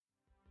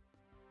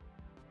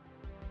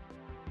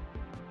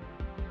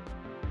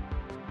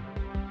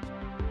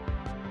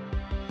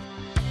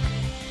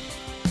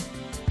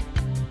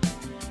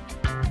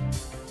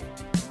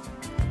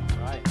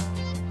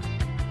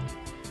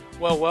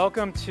Well,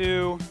 welcome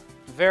to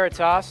Veritas.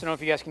 I don't know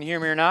if you guys can hear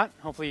me or not.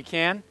 Hopefully you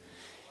can.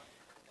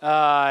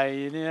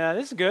 Yeah,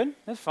 this is good.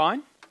 That's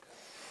fine.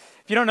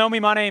 If you don't know me,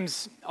 my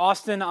name's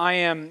Austin. I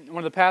am one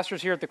of the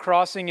pastors here at The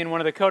Crossing and one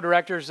of the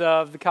co-directors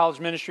of the college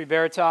ministry,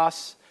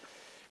 Veritas.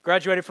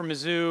 Graduated from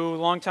Mizzou a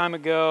long time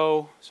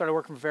ago. Started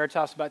working for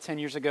Veritas about 10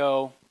 years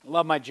ago.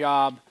 Love my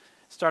job.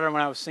 Started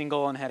when I was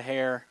single and had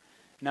hair.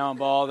 Now I'm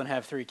bald and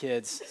have 3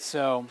 kids.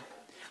 So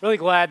really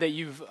glad that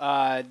you've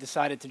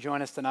decided to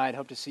join us tonight.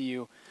 Hope to see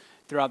you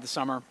throughout the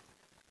summer.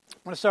 I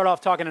want to start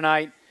off talking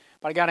tonight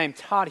about a guy named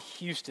Todd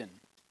Houston.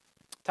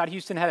 Todd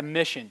Houston had a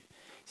mission.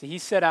 So he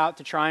set out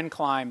to try and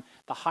climb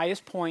the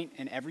highest point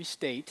in every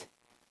state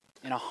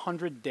in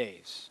 100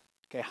 days.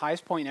 Okay,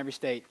 highest point in every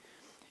state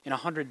in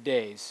 100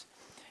 days.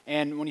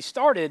 And when he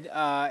started,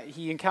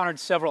 he encountered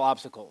several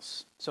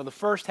obstacles. So the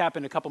first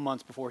happened a couple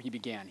months before he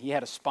began. He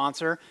had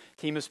a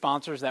team of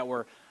sponsors that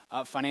were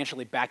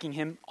financially backing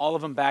him. All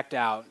of them backed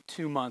out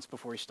 2 months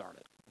before he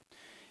started.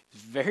 He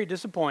was very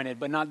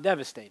disappointed, but not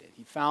devastated.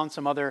 He found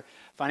some other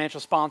financial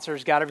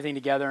sponsors, got everything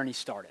together, and he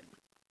started.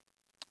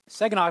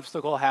 Second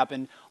obstacle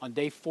happened on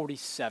day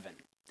 47.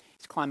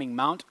 He's climbing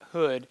Mount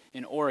Hood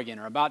in Oregon,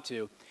 or about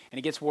to, and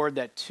he gets word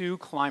that 2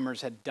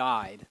 climbers had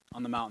died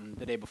on the mountain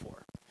the day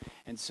before.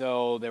 And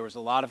so there was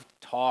a lot of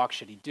talk.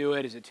 Should he do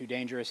it? Is it too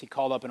dangerous? He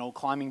called up an old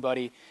climbing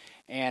buddy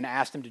and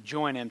asked him to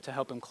join him to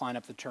help him climb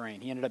up the terrain.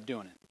 He ended up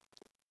doing it.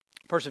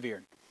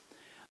 Persevered.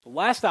 The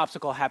last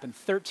obstacle happened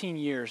 13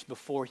 years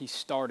before he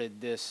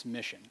started this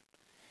mission.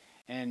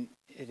 And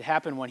it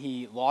happened when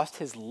he lost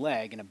his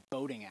leg in a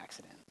boating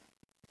accident.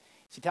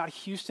 See, Todd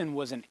Houston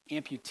was an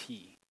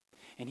amputee.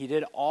 And he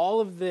did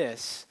all of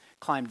this,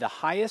 climbed the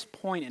highest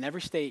point in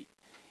every state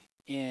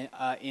in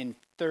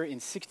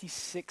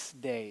 66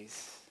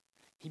 days.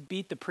 He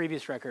beat the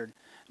previous record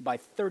by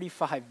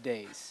 35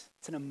 days.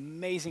 It's an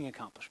amazing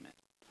accomplishment.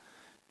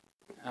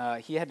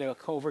 He had to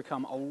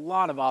overcome a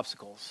lot of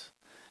obstacles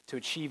to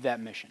achieve that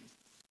mission.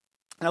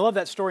 And I love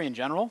that story in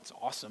general. It's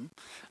awesome.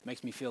 It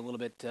makes me feel a little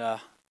bit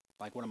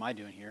like, what am I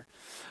doing here?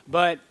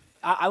 But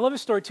I love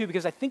his story too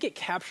because I think it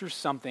captures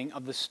something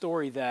of the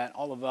story that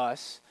all of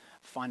us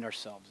find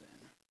ourselves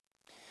in.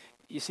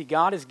 You see,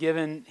 God has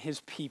given his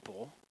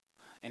people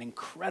an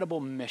incredible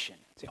mission.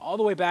 See, all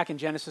the way back in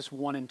Genesis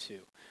 1 and 2,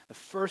 the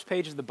first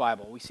pages of the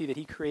Bible, we see that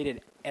he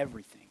created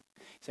everything.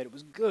 He said it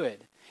was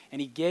good.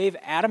 And he gave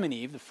Adam and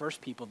Eve, the first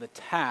people, the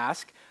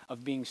task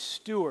of being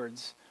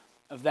stewards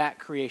of that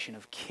creation,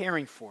 of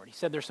caring for it. He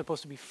said they're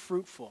supposed to be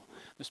fruitful.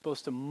 They're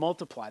supposed to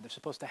multiply. They're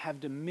supposed to have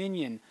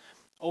dominion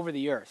over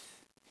the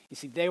earth. You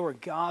see, they were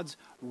God's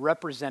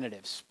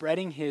representatives,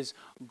 spreading his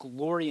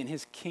glory and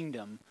his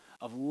kingdom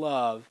of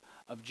love,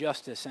 of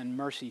justice, and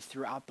mercy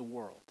throughout the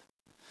world.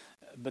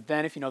 But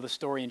then, if you know the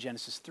story in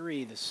Genesis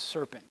 3, the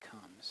serpent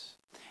comes,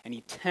 and he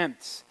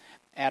tempts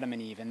Adam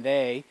and Eve, and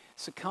they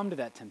succumb to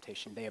that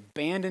temptation. They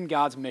abandon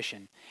God's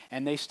mission,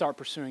 and they start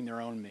pursuing their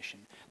own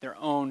mission, their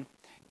own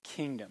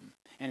kingdom.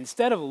 And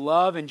instead of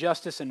love and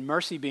justice and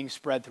mercy being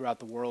spread throughout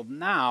the world,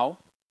 now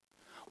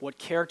what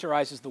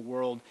characterizes the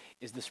world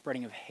is the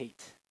spreading of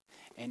hate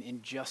and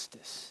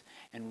injustice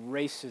and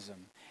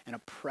racism and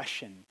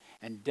oppression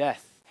and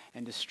death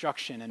and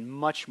destruction and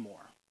much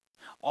more.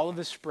 All of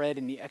this spread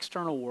in the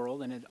external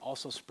world, and it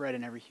also spread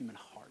in every human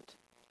heart.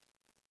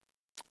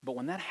 But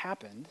when that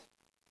happened,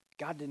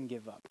 God didn't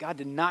give up. God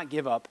did not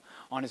give up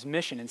on his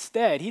mission.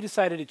 Instead, he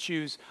decided to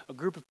choose a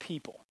group of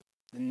people,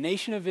 the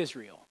nation of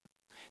Israel,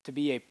 to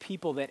be a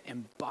people that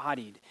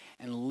embodied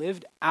and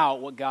lived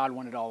out what God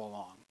wanted all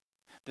along.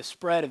 The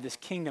spread of this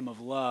kingdom of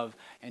love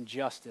and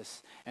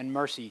justice and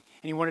mercy.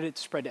 And he wanted it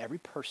to spread to every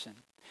person,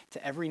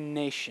 to every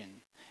nation,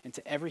 and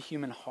to every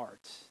human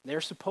heart.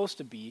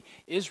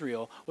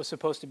 Israel was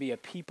supposed to be a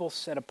people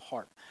set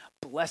apart,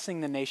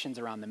 blessing the nations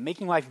around them,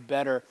 making life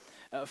better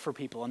for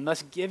people, and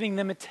thus giving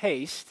them a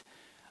taste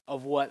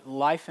of what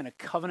life in a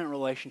covenant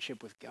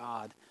relationship with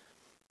God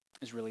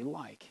is really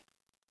like.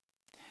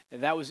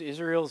 That was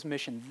Israel's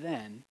mission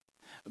then,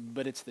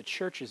 but it's the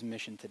church's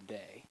mission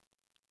today.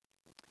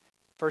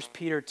 1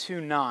 Peter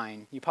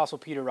 2:9, the Apostle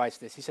Peter writes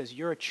this. He says,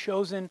 you're a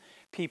chosen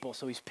people.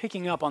 So he's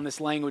picking up on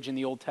this language in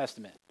the Old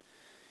Testament.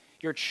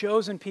 You're a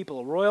chosen people,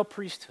 a royal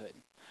priesthood,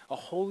 a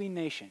holy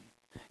nation,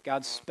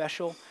 God's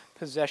special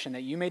possession,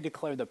 that you may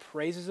declare the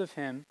praises of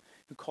him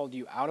who called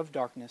you out of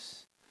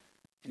darkness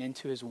and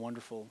into his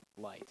wonderful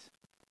light.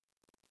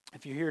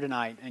 If you're here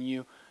tonight and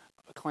you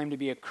claim to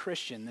be a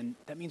Christian, then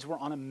that means we're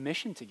on a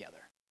mission together.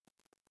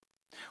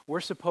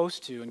 We're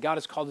supposed to, and God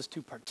has called us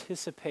to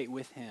participate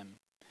with him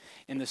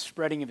in the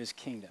spreading of his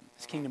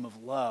kingdom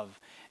of love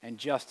and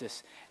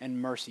justice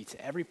and mercy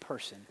to every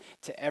person,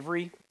 to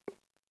every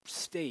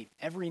state,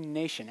 every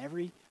nation,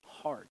 every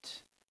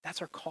heart.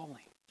 That's our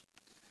calling.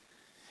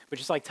 But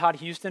just like Todd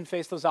Houston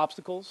faced those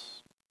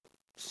obstacles,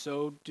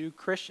 so do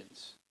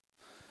Christians.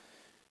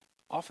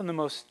 Often the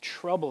most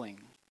troubling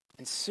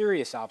and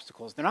serious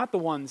obstacles, they're not the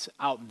ones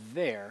out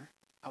there,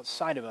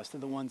 outside of us,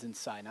 they're the ones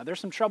inside. Now, there's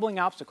some troubling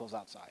obstacles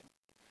outside.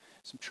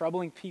 Some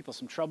troubling people,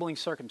 some troubling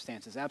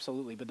circumstances,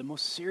 absolutely. But the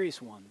most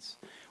serious ones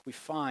we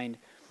find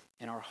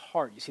in our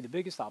heart. You see, the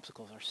biggest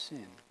obstacle is our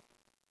sin.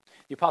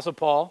 The Apostle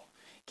Paul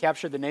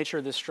captured the nature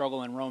of this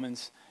struggle in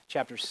Romans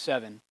chapter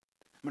 7. I'm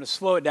going to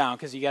slow it down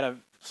because you got to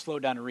slow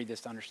it down to read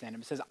this to understand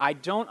it. It says, I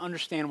don't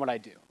understand what I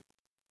do.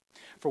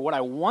 For what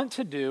I want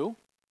to do,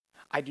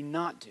 I do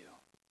not do.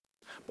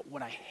 But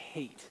what I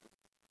hate,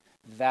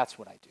 that's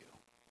what I do.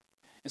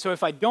 And so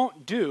if I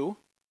don't do,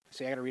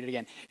 I got to read it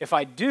again. If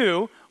I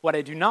do what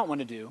I do not want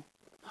to do,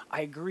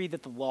 I agree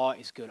that the law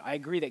is good. I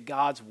agree that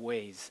God's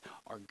ways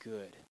are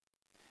good.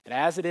 And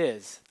as it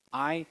is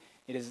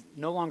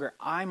no longer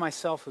I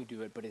myself who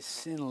do it, but is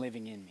sin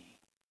living in me.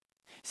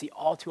 See,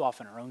 all too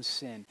often our own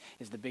sin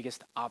is the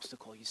biggest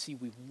obstacle. You see,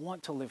 we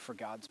want to live for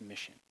God's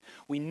mission.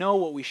 We know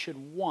what we should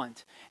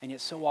want, and yet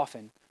so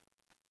often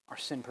our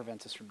sin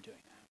prevents us from doing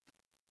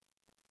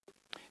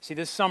that. See,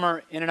 this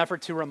summer, in an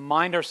effort to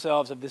remind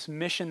ourselves of this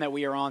mission that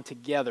we are on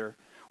together,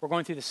 we're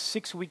going through the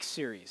 6-week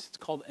series. It's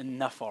called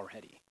Enough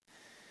Already.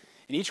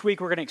 And each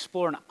week we're going to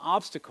explore an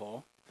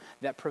obstacle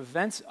that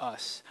prevents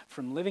us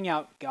from living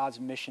out God's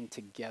mission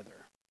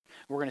together.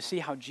 We're going to see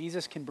how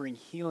Jesus can bring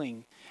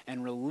healing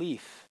and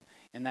relief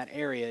in that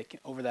area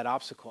over that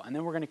obstacle. And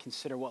then we're going to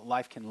consider what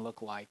life can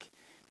look like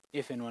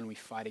if and when we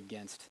fight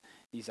against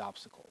these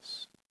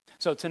obstacles.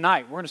 So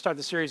tonight, we're going to start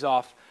the series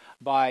off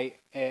by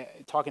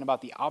talking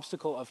about the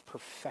obstacle of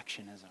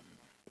perfectionism.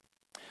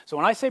 So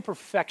when I say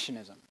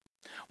perfectionism,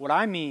 what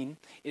I mean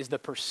is the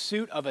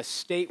pursuit of a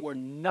state where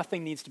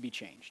nothing needs to be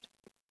changed.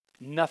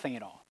 Nothing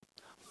at all.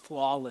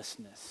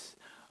 Flawlessness.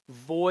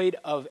 Void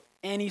of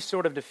any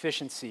sort of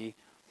deficiency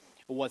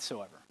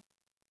whatsoever.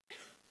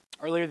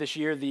 Earlier this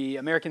year, the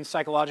American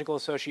Psychological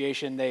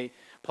Association, they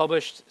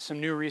published some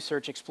new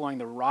research exploring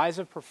the rise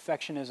of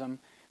perfectionism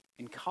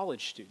in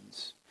college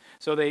students.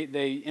 So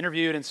they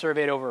interviewed and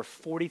surveyed over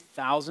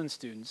 40,000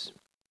 students.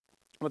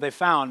 What they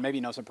found,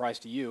 maybe no surprise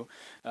to you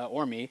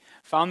or me,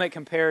 found that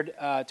compared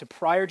to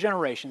prior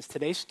generations,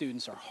 today's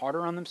students are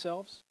harder on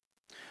themselves,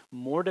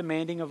 more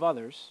demanding of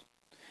others,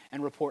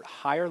 and report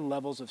higher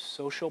levels of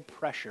social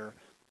pressure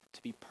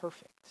to be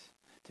perfect,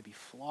 to be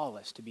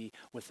flawless, to be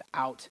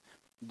without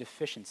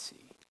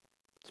deficiency.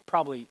 It's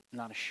probably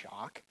not a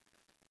shock.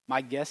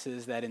 My guess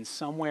is that in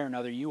some way or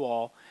another, you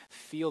all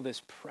feel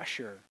this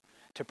pressure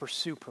to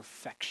pursue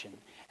perfection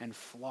and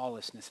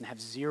flawlessness and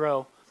have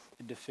zero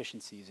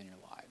deficiencies in your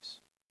lives.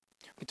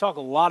 We talk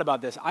a lot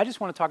about this. I just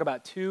want to talk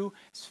about two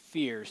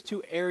spheres,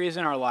 two areas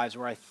in our lives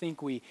where I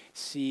think we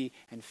see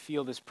and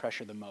feel this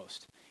pressure the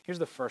most. Here's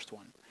the first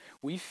one.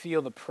 We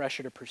feel the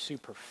pressure to pursue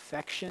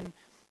perfection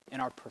in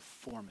our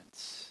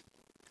performance.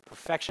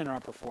 Perfection in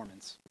our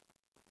performance.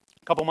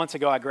 A couple months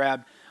ago, I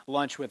grabbed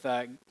lunch with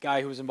a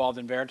guy who was involved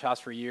in Veritas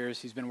for years.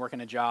 He's been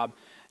working a job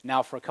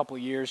now for a couple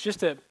of years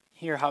just to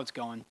hear how it's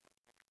going.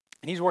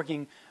 And he's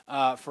working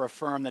for a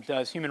firm that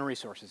does human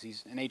resources.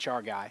 He's an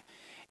HR guy.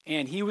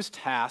 And he was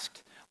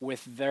tasked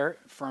with their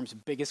firm's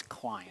biggest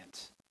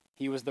client.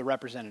 He was the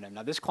representative.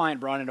 Now, this client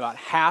brought in about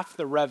half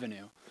the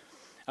revenue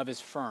of his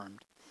firm.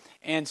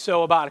 And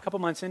so about a couple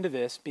months into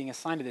this, being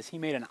assigned to this, he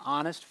made an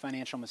honest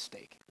financial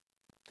mistake.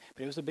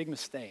 But it was a big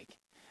mistake.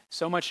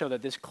 So much so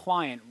that this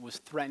client was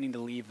threatening to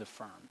leave the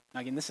firm.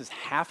 Now, again, this is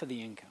half of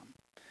the income.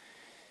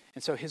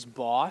 And so his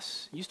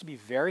boss used to be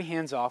very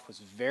hands-off, was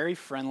very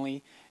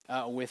friendly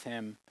with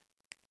him,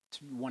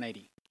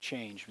 180.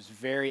 Change, was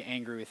very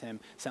angry with him,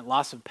 sent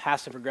lots of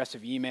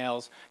passive-aggressive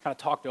emails, kind of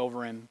talked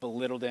over him,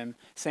 belittled him.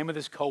 Same with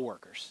his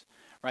coworkers,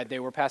 right? They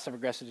were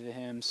passive-aggressive to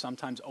him,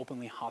 sometimes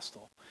openly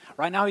hostile.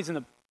 Right now he's in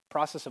the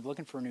process of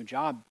looking for a new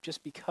job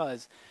just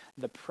because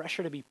the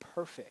pressure to be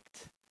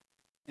perfect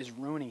is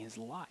ruining his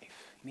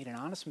life. He made an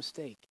honest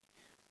mistake,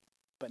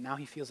 but now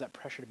he feels that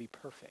pressure to be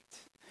perfect.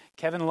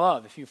 Kevin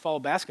Love, if you follow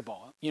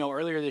basketball,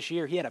 earlier this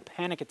year he had a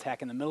panic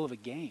attack in the middle of a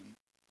game.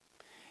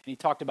 And he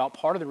talked about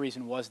part of the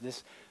reason was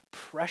this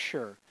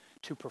pressure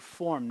to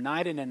perform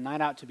night in and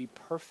night out, to be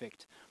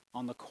perfect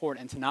on the court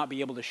and to not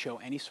be able to show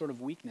any sort of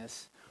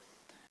weakness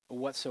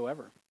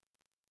whatsoever.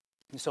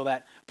 And so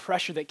that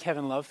pressure that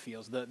Kevin Love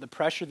feels, the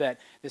pressure that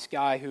this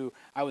guy who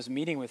I was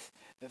meeting with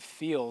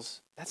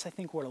feels, that's I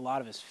think what a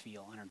lot of us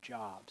feel in our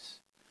jobs,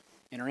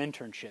 in our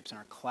internships, in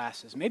our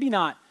classes. Maybe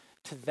not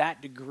to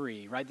that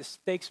degree, right? The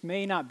stakes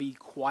may not be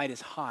quite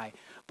as high,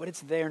 but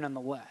it's there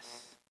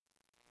nonetheless.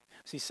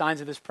 See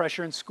signs of this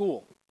pressure in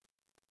school.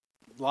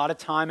 A lot of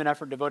time and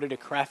effort devoted to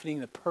crafting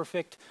the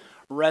perfect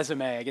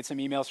resume. I get some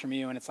emails from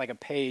you, and it's like a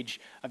page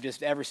of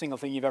just every single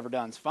thing you've ever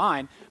done. It's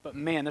fine, but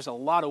man, there's a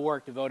lot of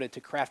work devoted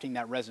to crafting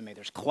that resume.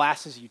 There's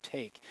classes you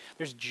take.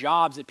 There's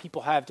jobs that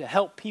people have to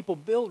help people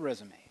build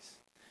resumes.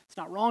 It's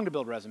not wrong to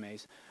build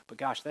resumes, but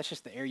gosh, that's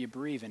just the air you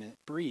breathe,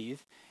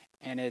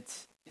 and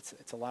it's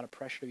a lot of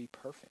pressure to be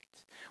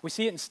perfect. We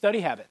see it in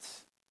study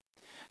habits.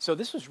 So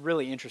this was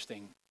really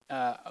interesting.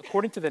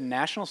 According to the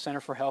National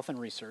Center for Health and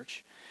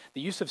Research,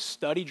 the use of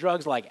study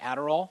drugs like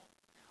Adderall,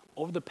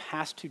 over the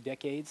past 2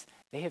 decades,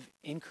 they have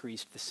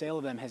increased, the sale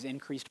of them has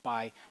increased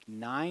by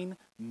 9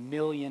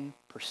 million%.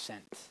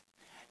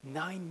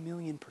 9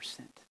 million%.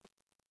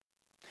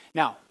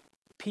 Now,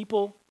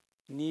 people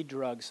need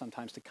drugs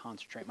sometimes to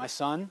concentrate. My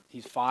son,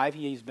 he's 5,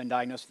 he's been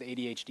diagnosed with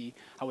ADHD.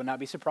 I would not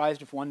be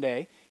surprised if one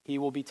day he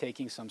will be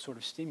taking some sort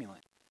of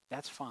stimulant.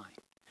 That's fine.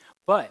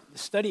 But the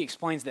study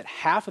explains that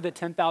half of the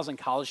 10,000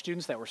 college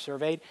students that were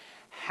surveyed,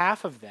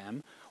 half of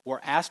them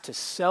were asked to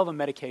sell the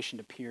medication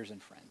to peers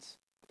and friends.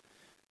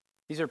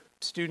 These are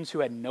students who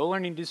had no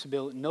learning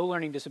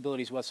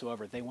disabilities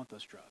whatsoever. They want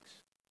those drugs.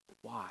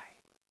 Why?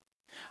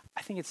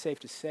 I think it's safe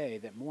to say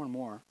that more and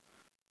more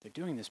they're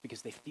doing this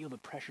because they feel the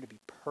pressure to be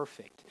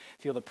perfect,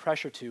 feel the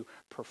pressure to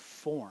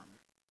perform.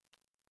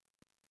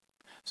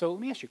 So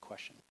let me ask you a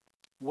question.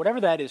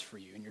 Whatever that is for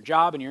you, in your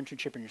job, in your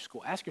internship, in your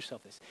school, ask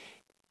yourself this.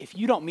 If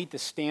you don't meet the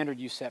standard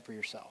you set for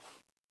yourself,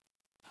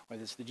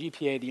 whether it's the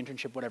GPA, the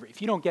internship, whatever,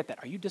 if you don't get that,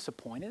 are you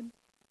disappointed?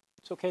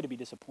 It's okay to be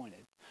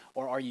disappointed.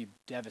 Or are you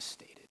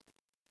devastated?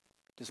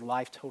 Does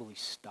life totally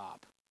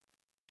stop?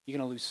 You're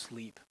going to lose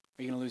sleep.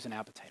 Are you going to lose an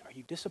appetite? Are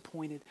you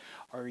disappointed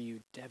or are you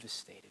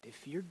devastated?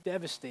 If you're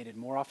devastated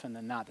more often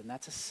than not, then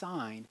that's a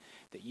sign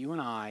that you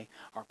and I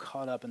are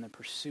caught up in the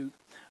pursuit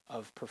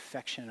of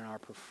perfection in our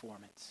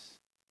performance.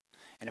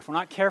 And if we're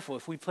not careful,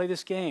 if we play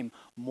this game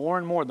more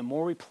and more, the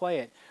more we play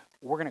it,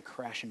 we're going to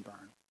crash and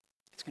burn.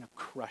 It's going to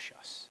crush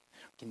us.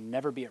 We can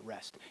never be at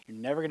rest. You're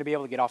never going to be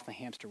able to get off the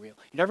hamster wheel.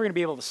 You're never going to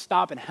be able to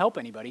stop and help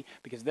anybody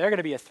because they're going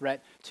to be a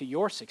threat to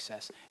your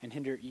success and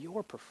hinder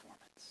your performance.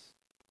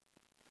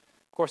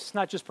 Of course, it's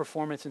not just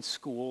performance in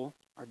school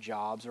or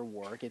jobs or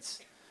work.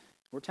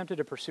 We're tempted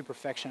to pursue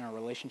perfection in our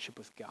relationship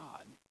with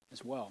God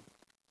as well.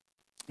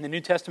 In the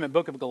New Testament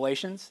book of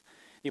Galatians,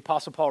 the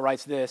Apostle Paul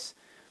writes this,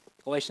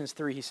 Galatians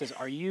 3, he says,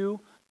 "Are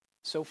you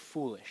so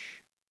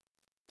foolish?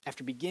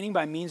 After beginning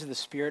by means of the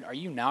Spirit, are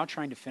you now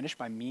trying to finish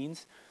by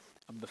means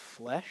of the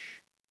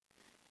flesh?"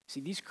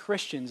 See, these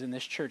Christians in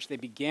this church, they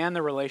began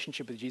their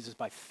relationship with Jesus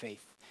by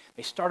faith.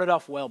 They started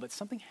off well, but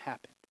something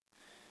happened.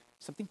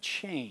 Something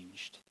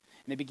changed.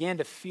 And they began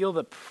to feel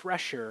the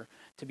pressure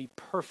to be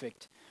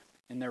perfect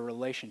in their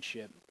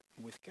relationship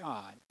with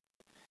God.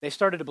 They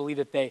started to believe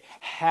that they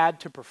had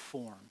to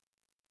perform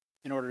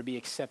in order to be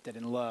accepted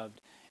and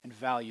loved and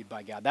valued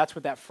by God. That's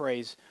what that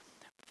phrase,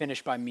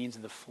 "finished by means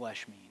of the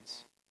flesh,"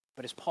 means.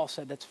 But as Paul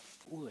said, that's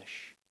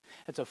foolish.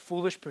 That's a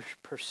foolish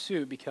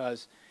pursuit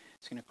because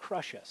it's going to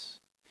crush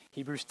us.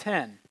 Hebrews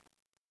 10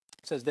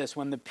 says this,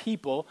 when the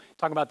people,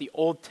 talking about the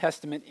Old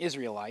Testament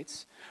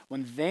Israelites,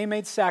 when they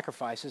made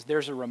sacrifices,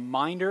 there's a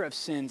reminder of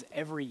sins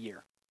every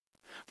year.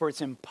 For it's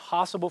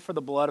impossible for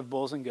the blood of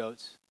bulls and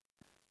goats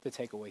to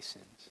take away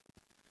sins.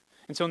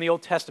 And so in the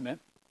Old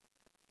Testament,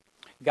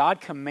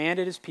 God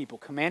commanded his people,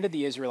 commanded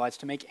the Israelites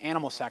to make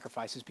animal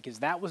sacrifices because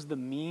that was the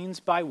means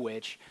by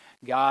which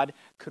God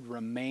could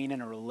remain in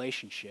a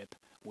relationship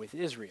with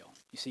Israel.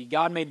 You see,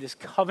 God made this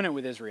covenant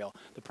with Israel,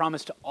 the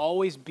promise to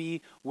always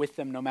be with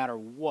them no matter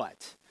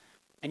what.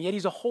 And yet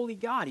he's a holy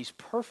God. He's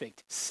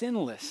perfect,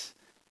 sinless.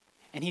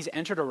 And he's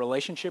entered a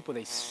relationship with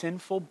a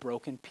sinful,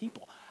 broken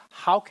people.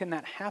 How can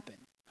that happen?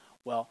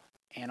 Well,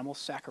 animal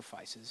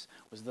sacrifices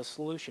was the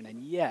solution.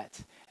 And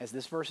yet, as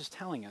this verse is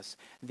telling us,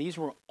 these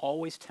were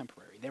always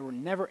temporary. They were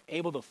never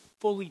able to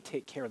fully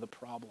take care of the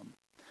problem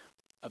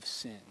of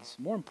sins.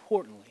 More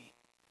importantly,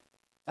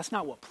 that's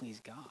not what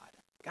pleased God.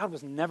 God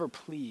was never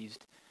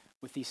pleased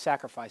with these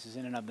sacrifices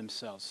in and of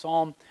themselves.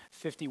 Psalm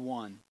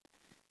 51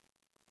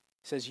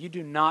 says, "You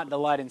do not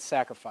delight in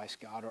sacrifice,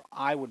 God, or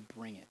I would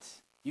bring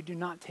it. You do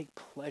not take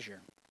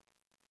pleasure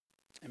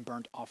in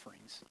burnt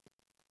offerings."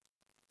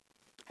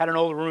 Had an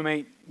old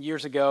roommate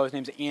years ago. His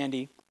name's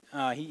Andy.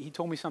 He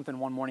told me something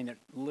one morning that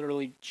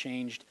literally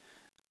changed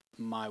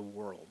my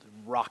world,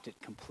 rocked it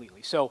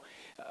completely. So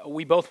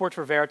we both worked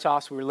for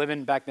Veritas. We were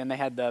living back then. They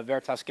had the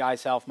Veritas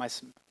guy's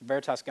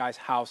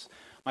house.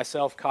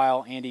 Myself,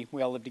 Kyle, Andy,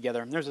 we all lived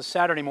together. And there was a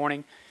Saturday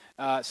morning.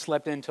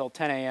 Slept in until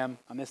 10 a.m.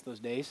 I miss those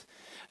days.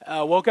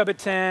 Woke up at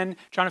 10,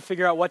 trying to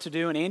figure out what to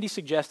do, and Andy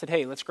suggested,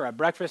 "Hey, let's grab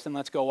breakfast and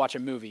let's go watch a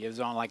movie." It was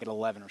on like at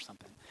 11 or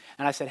something.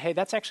 And I said, "Hey,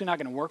 that's actually not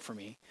going to work for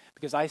me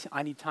because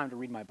I need time to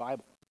read my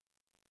Bible."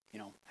 You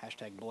know,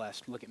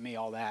 #blessed, look at me,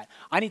 all that.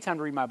 I need time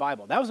to read my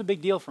Bible. That was a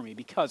big deal for me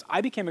because I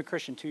became a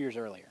Christian 2 years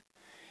earlier.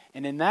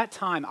 And in that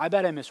time, I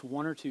bet I missed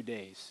 1 or 2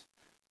 days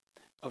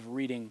of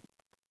reading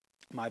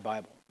my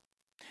Bible.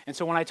 And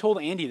so when I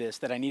told Andy this,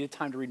 that I needed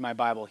time to read my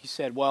Bible, he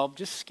said, "Well,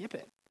 just skip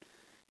it.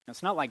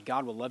 It's not like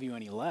God will love you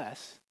any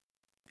less."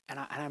 And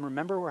I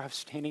remember where I was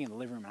standing in the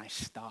living room, and I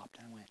stopped,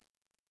 and I went,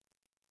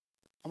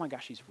 "Oh my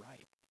gosh, he's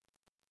right.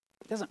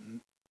 It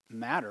doesn't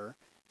matter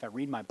if I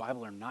read my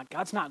Bible or not.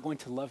 God's not going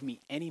to love me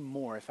any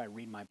more if I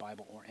read my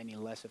Bible or any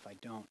less if I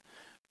don't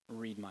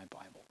read my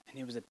Bible." And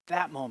it was at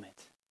that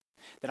moment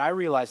that I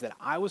realized that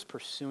I was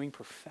pursuing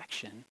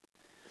perfection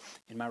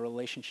in my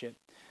relationship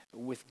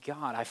with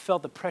God. I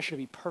felt the pressure to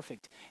be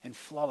perfect and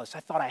flawless.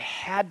 I thought I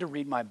had to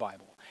read my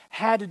Bible,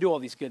 had to do all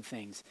these good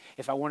things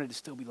if I wanted to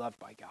still be loved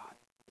by God.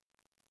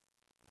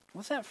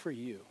 What's that for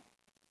you?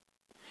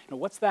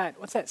 What's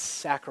that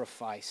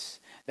sacrifice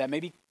that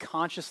maybe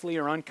consciously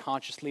or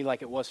unconsciously,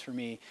 like it was for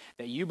me,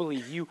 that you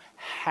believe you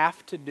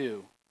have to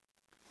do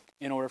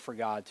in order for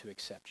God to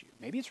accept you?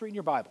 Maybe it's reading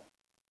your Bible.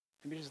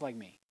 Maybe just like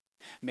me.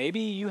 Maybe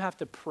you have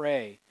to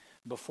pray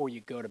before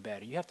you go to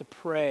bed. You have to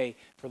pray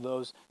for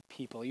those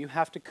people. You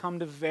have to come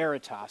to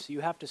Veritas.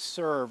 You have to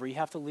serve, or you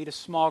have to lead a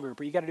small group,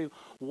 or you got to do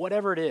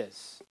whatever it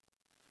is.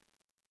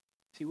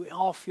 See, we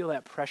all feel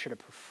that pressure to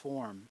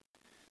perform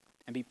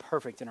and be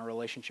perfect in our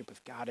relationship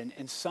with God.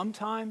 And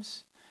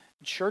sometimes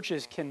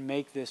churches can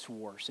make this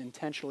worse,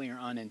 intentionally or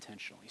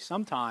unintentionally.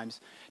 Sometimes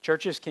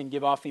churches can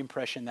give off the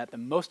impression that the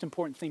most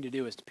important thing to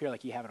do is to appear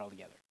like you have it all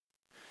together,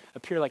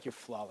 appear like you're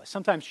flawless.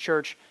 Sometimes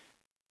church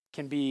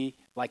can be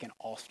like an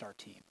all-star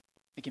team.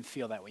 It can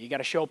feel that way. You got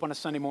to show up on a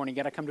Sunday morning.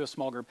 You got to come to a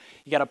small group.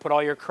 You got to put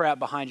all your crap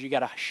behind you. You got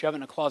to shove it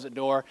in a closet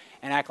door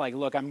and act like,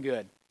 look, I'm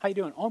good. How you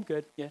doing? Oh, I'm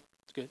good. Yeah,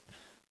 it's good.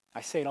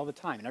 I say it all the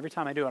time, and every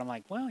time I do it, I'm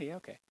like, well, yeah,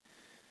 okay.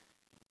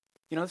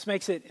 You know, this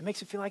makes it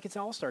feel like it's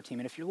an all-star team.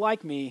 And if you're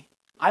like me,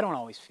 I don't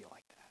always feel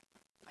like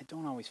that. I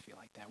don't always feel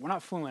like that. We're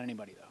not fooling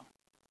anybody, though.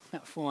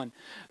 Not fooling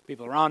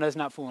people around us,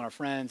 not fooling our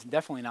friends,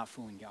 definitely not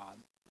fooling God.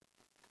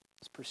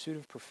 This pursuit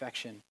of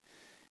perfection,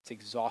 it's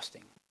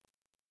exhausting.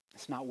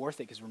 It's not worth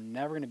it because we're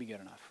never going to be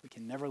good enough. We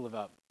can never live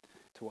up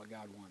to what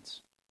God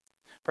wants.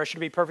 Pressure to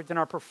be perfect in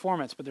our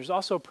performance, but there's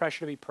also pressure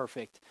to be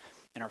perfect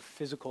in our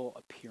physical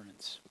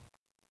appearance.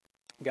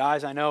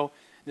 Guys, I know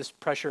this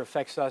pressure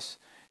affects us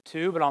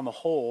too, but on the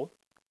whole,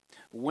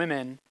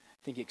 women, I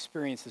think,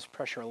 experience this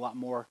pressure a lot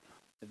more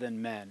than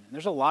men. And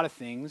there's a lot of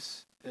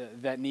things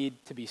that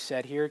need to be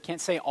said here. Can't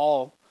say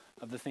all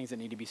of the things that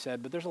need to be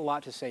said, but there's a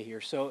lot to say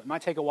here. So it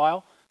might take a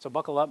while, so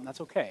buckle up, and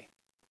that's okay.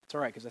 It's all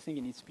right, because I think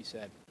it needs to be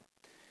said.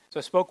 So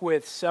I spoke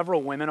with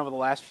several women over the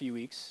last few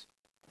weeks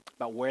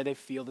about where they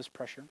feel this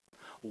pressure,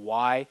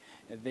 why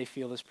they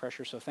feel this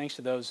pressure. So thanks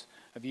to those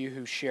of you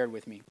who shared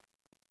with me.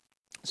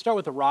 Let's start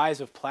with the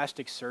rise of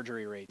plastic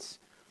surgery rates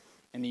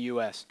in the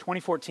U.S.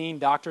 2014,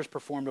 doctors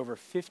performed over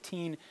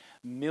 15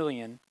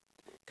 million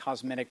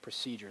cosmetic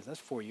procedures. That's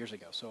 4 years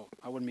ago, so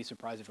I wouldn't be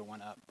surprised if it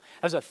went up.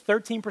 That's a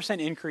 13%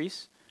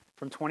 increase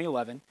from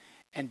 2011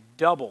 and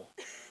double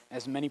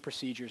as many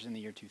procedures in the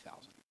year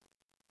 2000.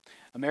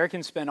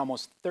 Americans spend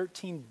almost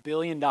 $13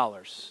 billion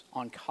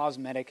on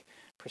cosmetic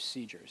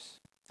procedures.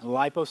 And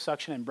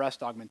liposuction and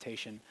breast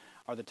augmentation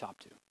are the top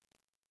two.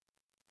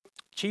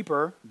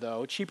 Cheaper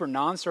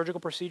non-surgical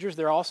procedures,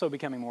 they're also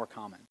becoming more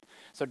common.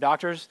 So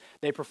doctors,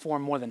 they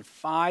perform more than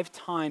 5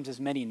 times as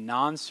many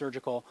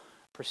non-surgical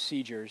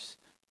procedures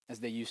as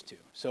they used to.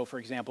 So for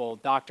example,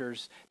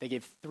 doctors, they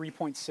gave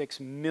 3.6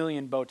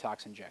 million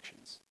Botox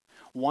injections,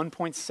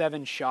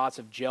 1.7 shots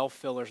of gel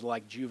fillers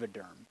like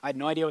Juvederm. I had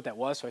no idea what that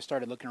was, so I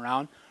started looking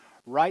around.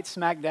 Right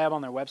smack dab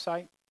on their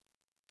website,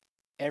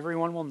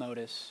 everyone will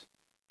notice,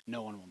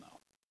 no one will know.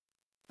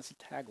 That's a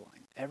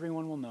tagline.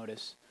 Everyone will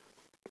notice,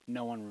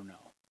 no one will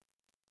know.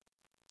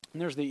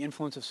 And there's the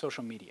influence of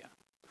social media.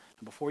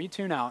 And before you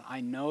tune out,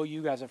 I know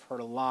you guys have heard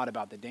a lot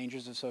about the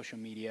dangers of social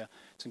media,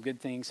 some good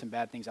things, some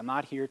bad things. I'm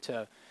not here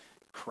to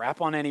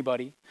crap on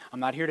anybody. I'm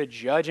not here to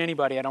judge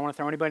anybody. I don't want to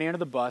throw anybody under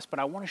the bus, but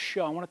I want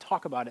to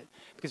talk about it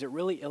because it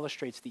really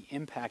illustrates the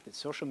impact that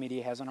social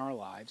media has on our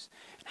lives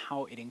and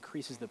how it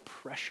increases the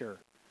pressure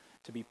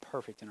to be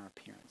perfect in our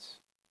appearance.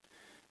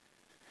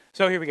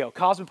 So here we go,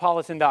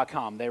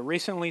 Cosmopolitan.com. They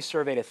recently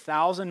surveyed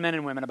 1,000 men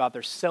and women about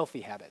their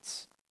selfie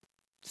habits.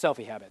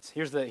 Selfie habits.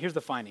 Here's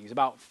the findings.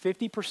 About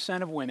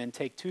 50% of women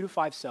take 2 to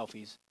 5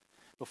 selfies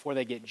before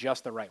they get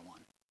just the right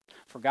one.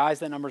 For guys,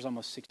 that number is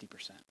almost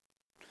 60%.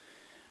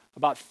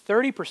 About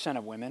 30%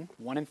 of women,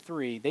 1 in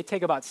 3, they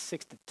take about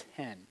 6 to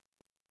 10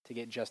 to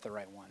get just the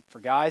right one. For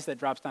guys, that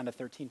drops down to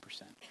 13%.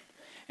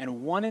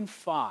 And 1 in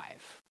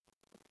 5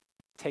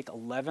 take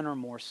 11 or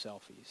more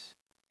selfies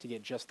to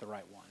get just the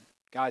right one.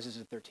 Guys, this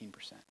is 13%.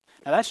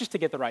 Now, that's just to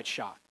get the right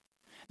shot.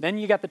 Then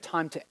you got the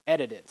time to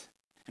edit it.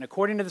 And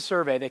according to the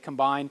survey, they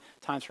combine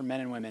times for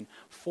men and women.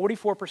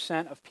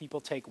 44% of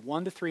people take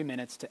 1 to 3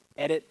 minutes to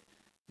edit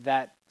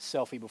that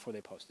selfie before they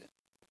post it.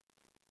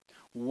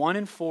 1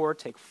 in 4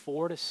 take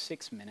 4 to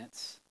 6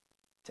 minutes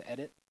to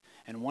edit,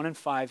 and 1 in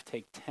 5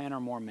 take 10 or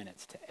more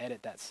minutes to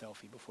edit that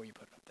selfie before you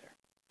put it up there.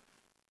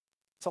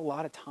 It's a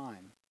lot of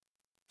time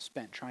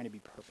spent trying to be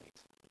perfect.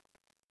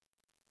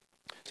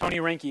 Tony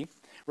Reinke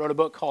wrote a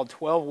book called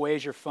 12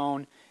 Ways Your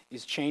Phone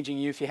is Changing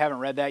You. If you haven't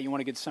read that, you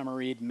want a good summer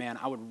read, man,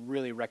 I would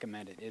really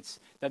recommend it. It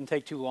doesn't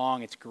take too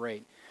long. It's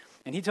great.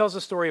 And he tells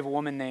the story of a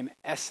woman named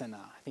Essena.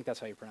 I think that's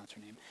how you pronounce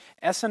her name.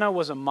 Essena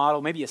was a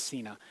model, maybe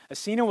Asina.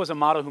 Asina was a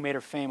model who made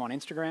her fame on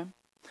Instagram,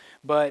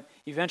 but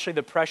eventually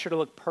the pressure to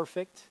look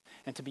perfect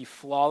and to be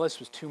flawless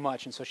was too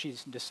much, and so she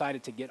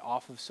decided to get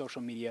off of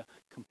social media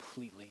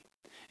completely.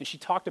 And she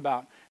talked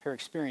about her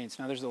experience.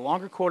 Now, there's a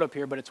longer quote up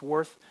here, but it's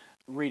worth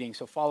reading,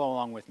 so follow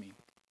along with me.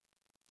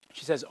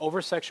 She says,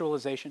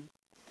 over-sexualization,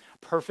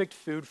 perfect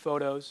food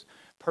photos,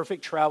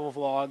 perfect travel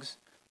vlogs,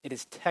 it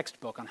is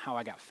textbook on how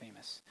I got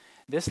famous.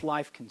 This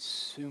life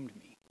consumed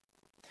me.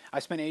 I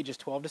spent ages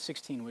 12 to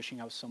 16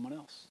 wishing I was someone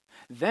else.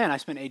 Then I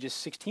spent ages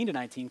 16 to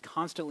 19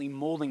 constantly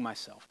molding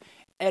myself,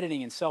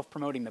 editing and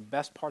self-promoting the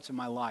best parts of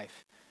my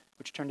life,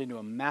 which turned into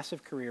a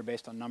massive career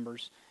based on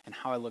numbers and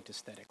how I looked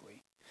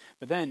aesthetically.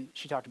 But then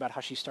she talked about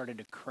how she started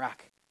to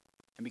crack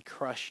and be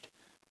crushed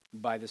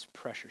by this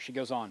pressure. She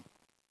goes on,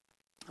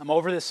 I'm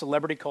over this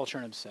celebrity culture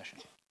and obsession.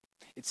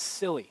 It's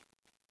silly,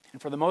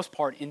 and for the most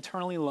part,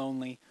 internally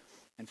lonely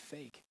and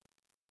fake.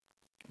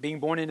 Being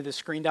born into this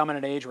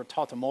screen-dominant age, we're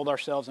taught to mold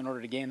ourselves in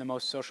order to gain the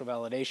most social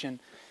validation,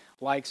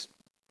 likes,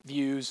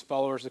 views,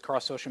 followers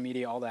across social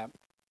media, all that.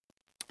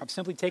 I've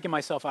simply taken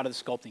myself out of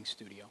the sculpting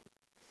studio.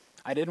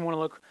 I didn't want to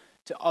look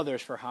to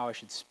others for how I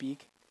should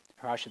speak,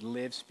 or how I should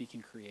live, speak,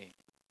 and create.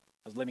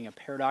 I was living a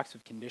paradox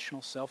of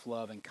conditional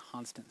self-love and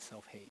constant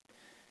self-hate.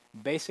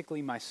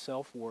 Basically, my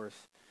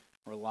self-worth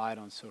relied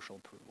on social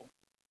approval.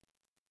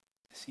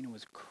 Essena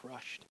was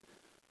crushed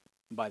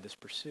by this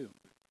pursuit.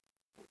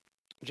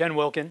 Jen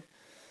Wilkin,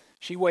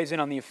 she weighs in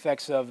on the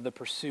effects of the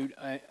pursuit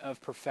of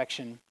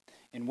perfection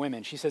in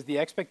women. She says the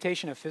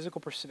expectation of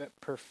physical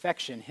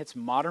perfection hits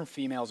modern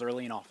females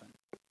early and often.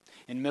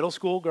 In middle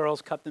school,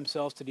 girls cut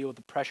themselves to deal with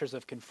the pressures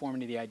of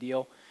conforming to the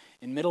ideal.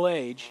 In middle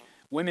age,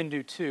 women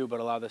do too, but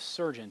allow the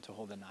surgeon to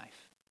hold the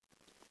knife.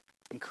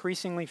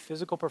 Increasingly,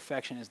 physical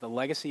perfection is the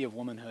legacy of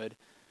womanhood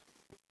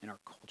in our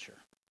culture.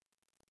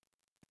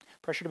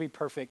 Pressure to be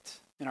perfect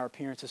in our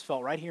appearance is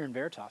felt right here in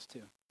Veritas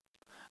too.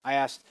 I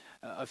asked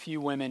a few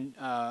women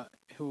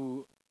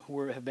who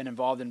have been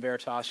involved in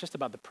Veritas just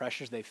about the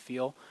pressures they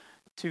feel.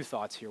 Two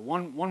thoughts here.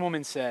 One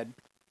woman said,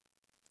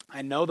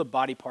 I know the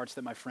body parts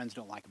that my friends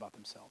don't like about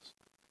themselves.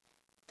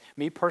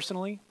 Me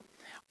personally,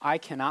 I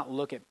cannot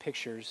look at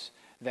pictures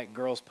that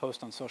girls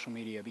post on social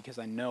media because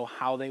I know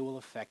how they will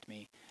affect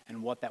me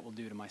and what that will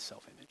do to my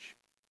self-image.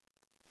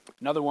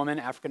 Another woman,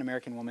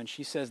 African-American woman,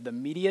 she says the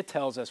media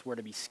tells us we're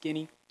to be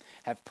skinny,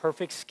 have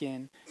perfect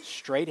skin,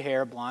 straight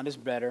hair, blonde is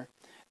better,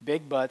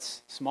 big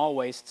butts, small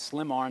waists,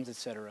 slim arms,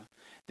 etc.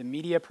 The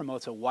media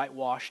promotes a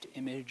whitewashed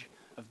image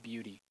of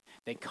beauty.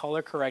 They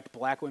color correct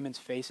black women's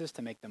faces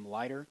to make them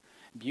lighter.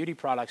 Beauty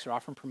products are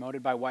often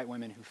promoted by white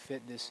women who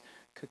fit this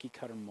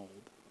cookie-cutter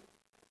mold.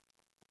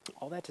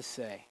 All that to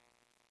say,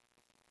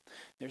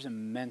 there's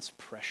immense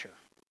pressure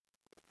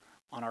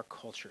on our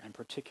culture, and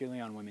particularly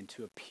on women,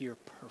 to appear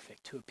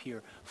perfect, to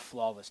appear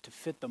flawless, to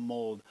fit the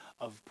mold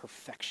of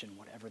perfection,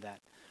 whatever that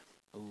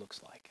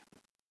looks like.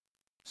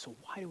 So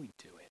why do we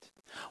do it?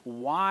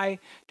 Why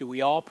do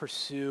we all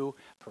pursue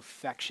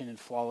perfection and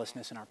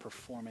flawlessness in our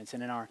performance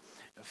and in our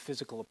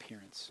physical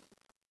appearance?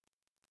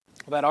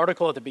 Well, that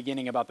article at the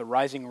beginning about the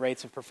rising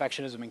rates of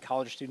perfectionism in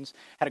college students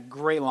had a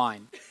great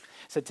line. It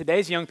said,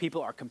 today's young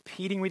people are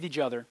competing with each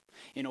other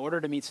in order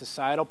to meet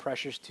societal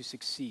pressures to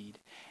succeed.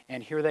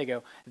 And here they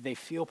go. They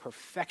feel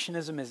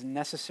perfectionism is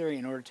necessary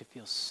in order to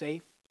feel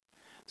safe,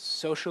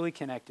 socially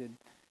connected,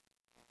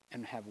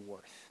 and have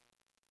worth.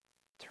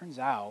 Turns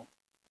out,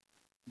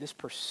 this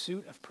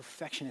pursuit of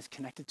perfection is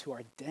connected to our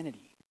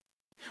identity.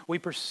 We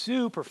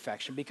pursue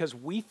perfection because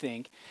we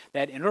think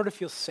that in order to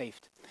feel safe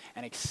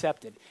and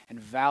accepted and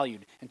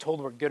valued and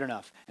told we're good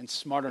enough and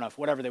smart enough,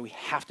 whatever, that we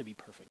have to be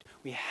perfect.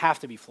 We have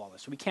to be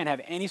flawless. We can't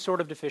have any sort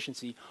of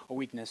deficiency or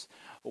weakness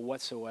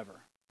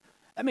whatsoever.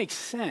 That makes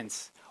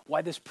sense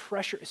why this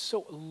pressure is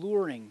so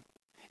alluring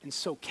and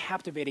so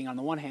captivating on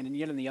the one hand, and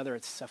yet on the other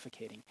it's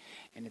suffocating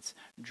and it's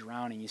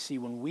drowning. You see,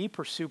 when we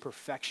pursue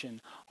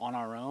perfection on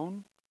our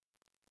own,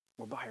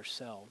 we're by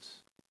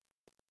ourselves.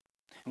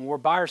 And when we're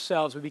by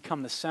ourselves, we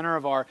become the center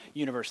of our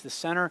universe, the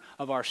center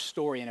of our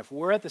story. And if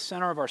we're at the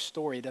center of our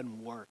story, it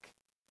doesn't work.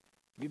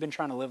 If you've been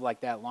trying to live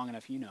like that long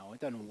enough, you know it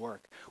doesn't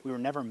work. We were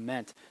never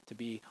meant to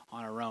be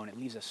on our own. It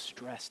leaves us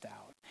stressed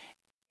out,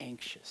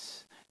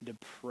 anxious,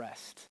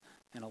 depressed,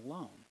 and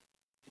alone.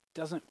 It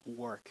doesn't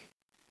work.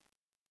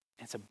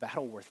 And it's a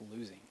battle worth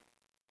losing.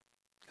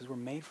 Because we're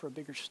made for a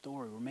bigger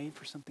story. We're made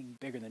for something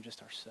bigger than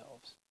just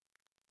ourselves.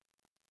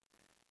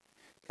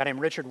 A guy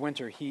named Richard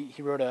Winter, he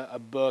wrote a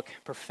book,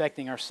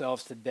 Perfecting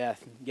Ourselves to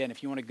Death. Again,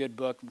 if you want a good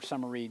book,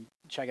 summer read,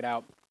 check it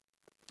out.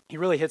 He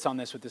really hits on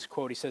this with this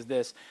quote. He says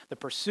this, the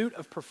pursuit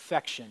of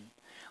perfection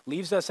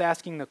leaves us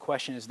asking the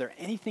question, is there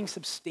anything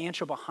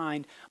substantial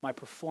behind my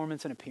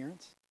performance and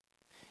appearance?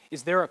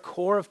 Is there a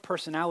core of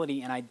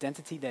personality and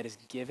identity that is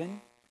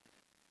given?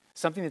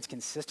 Something that's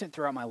consistent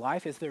throughout my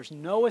life? If there's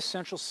no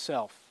essential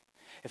self,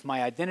 if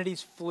my identity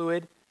is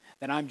fluid,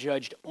 then I'm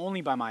judged only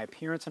by my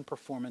appearance and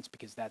performance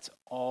because that's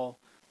all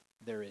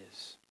there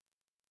is.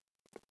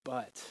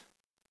 But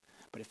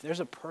if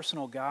there's a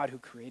personal God who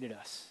created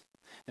us,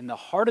 then the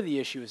heart of the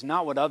issue is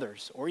not what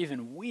others or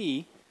even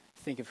we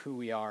think of who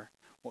we are.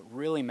 What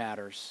really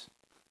matters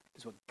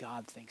is what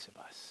God thinks of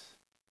us.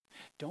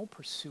 Don't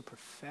pursue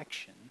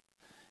perfection,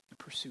 and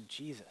pursue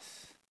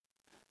Jesus.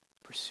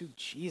 Pursue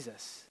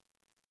Jesus.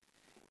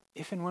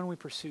 If and when we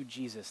pursue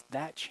Jesus,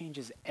 that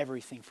changes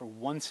everything for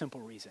one simple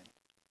reason.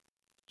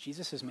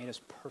 Jesus has made us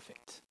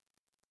perfect.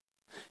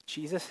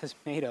 Jesus has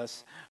made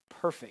us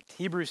perfect.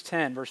 Hebrews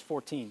 10, verse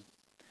 14.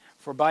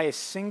 For by a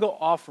single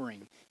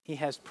offering, he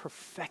has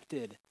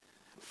perfected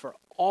for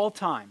all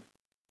time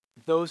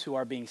those who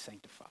are being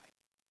sanctified.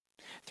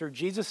 Through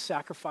Jesus'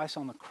 sacrifice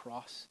on the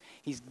cross,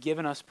 he's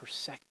given us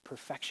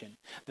perfection,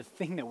 the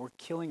thing that we're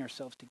killing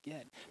ourselves to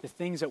get, the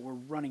things that we're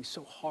running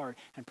so hard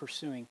and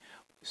pursuing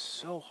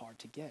so hard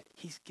to get.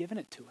 He's given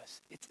it to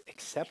us. It's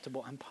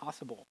acceptable and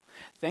possible.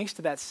 Thanks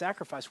to that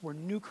sacrifice, we're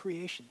new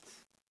creations.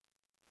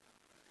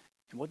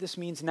 And what this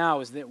means now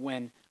is that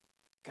when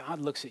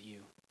God looks at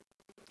you,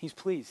 he's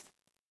pleased.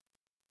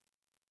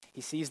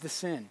 He sees the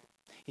sin.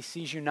 He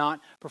sees you not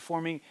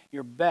performing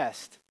your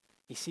best.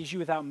 He sees you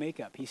without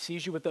makeup. He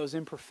sees you with those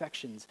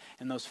imperfections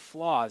and those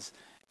flaws,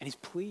 and he's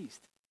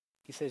pleased.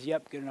 He says,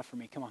 yep, good enough for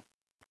me. Come on.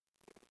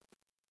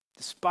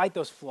 Despite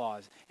those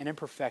flaws and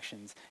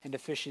imperfections and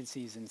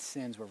deficiencies and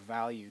sins, we're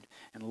valued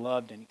and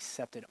loved and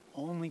accepted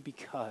only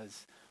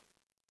because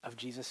of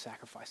Jesus'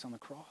 sacrifice on the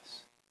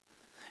cross.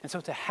 And so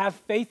to have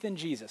faith in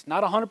Jesus,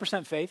 not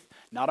 100% faith,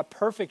 not a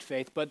perfect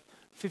faith, but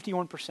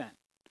 51%.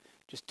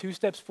 Just 2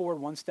 steps forward,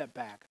 1 step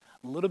back.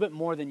 A little bit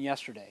more than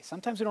yesterday.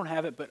 Sometimes we don't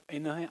have it, but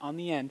on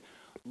the end,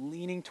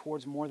 leaning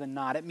towards more than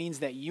not. It means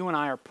that you and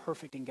I are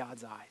perfect in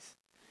God's eyes.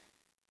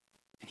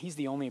 And he's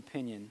the only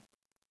opinion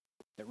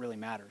that really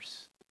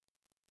matters,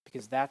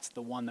 because that's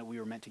the one that we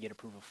were meant to get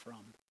approval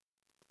from.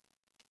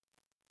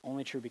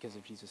 Only true because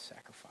of Jesus'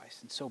 sacrifice.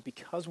 And so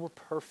because we're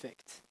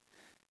perfect,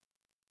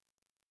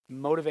 it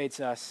motivates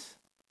us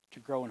to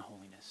grow in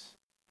holiness.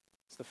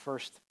 It's the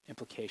first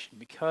implication.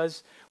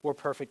 Because we're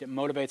perfect, it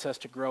motivates us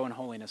to grow in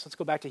holiness. Let's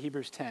go back to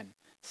Hebrews 10,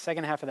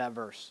 second half of that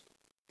verse.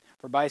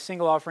 For by a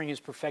single offering he has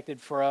perfected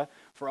for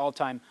all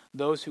time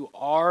those who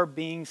are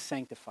being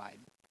sanctified.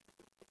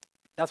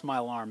 That's my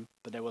alarm,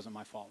 but that wasn't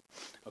my fault.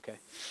 Okay.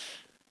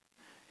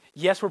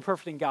 Yes, we're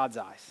perfect in God's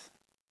eyes.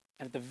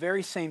 And at the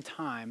very same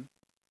time,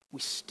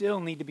 we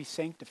still need to be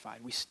sanctified.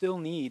 We still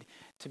need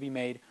to be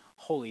made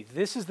holy.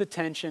 This is the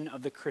tension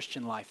of the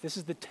Christian life. This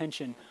is the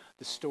tension,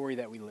 the story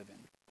that we live in.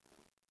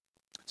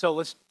 So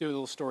let's do a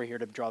little story here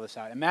to draw this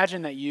out.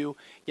 Imagine that you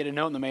get a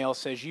note in the mail that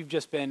says you've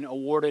just been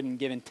awarded and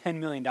given $10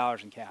 million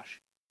in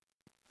cash.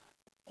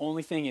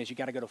 Only thing is you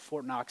got to go to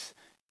Fort Knox,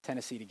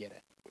 Tennessee to get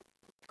it.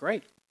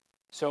 Great.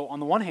 So on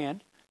the one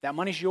hand, that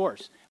money's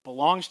yours,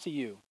 belongs to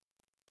you.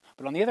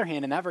 But on the other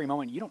hand, in that very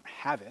moment, you don't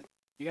have it.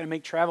 You got to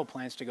make travel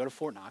plans to go to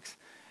Fort Knox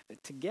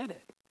to get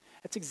it.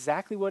 That's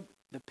exactly what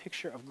the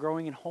picture of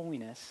growing in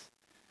holiness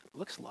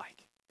looks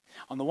like.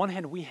 On the one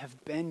hand, we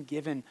have been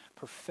given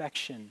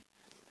perfection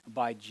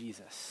by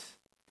Jesus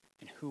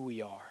and who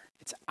we are.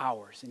 It's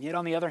ours. And yet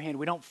on the other hand,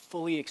 we don't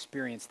fully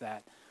experience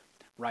that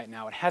right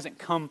now. It hasn't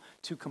come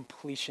to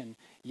completion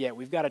yet.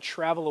 We've got to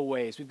travel a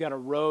ways. We've got a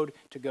road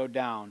to go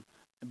down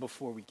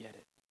before we get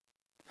it.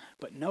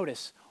 But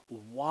notice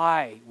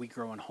why we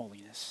grow in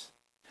holiness.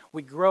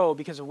 We grow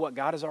because of what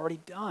God has already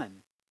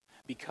done.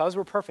 Because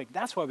we're perfect,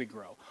 that's why we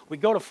grow. We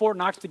go to Fort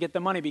Knox to get the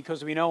money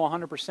because we know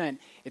 100%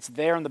 it's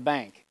there in the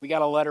bank. We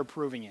got a letter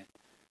proving it.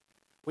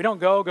 We don't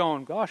go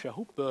going, gosh, I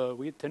hope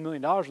we get $10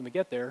 million when we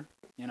get there.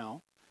 You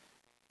know,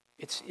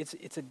 it's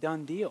a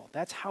done deal.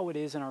 That's how it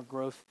is in our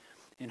growth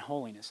in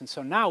holiness. And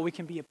so now we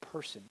can be a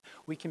person.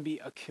 We can be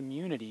a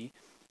community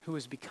who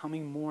is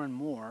becoming more and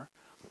more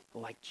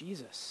like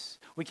Jesus.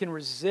 We can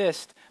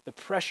resist the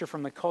pressure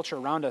from the culture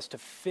around us to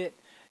fit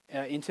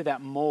into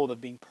that mold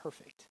of being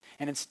perfect.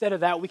 And instead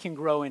of that, we can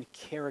grow in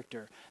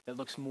character that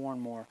looks more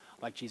and more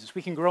like Jesus.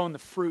 We can grow in the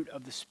fruit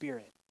of the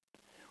Spirit.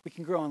 We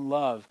can grow in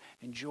love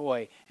and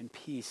joy and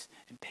peace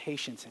and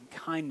patience and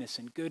kindness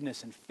and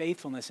goodness and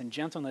faithfulness and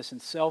gentleness and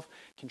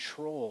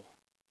self-control.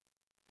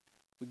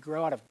 We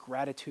grow out of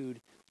gratitude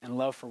and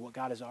love for what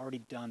God has already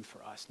done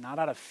for us, not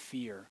out of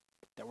fear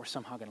that we're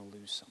somehow going to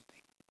lose something.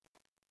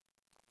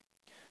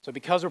 So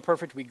because we're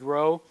perfect, we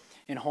grow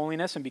in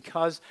holiness. And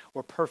because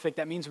we're perfect,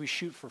 that means we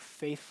shoot for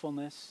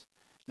faithfulness,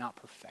 not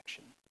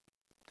perfection.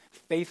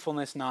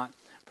 Faithfulness, not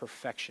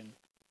perfection.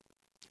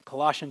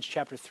 Colossians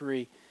chapter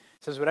 3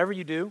 says, whatever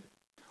you do,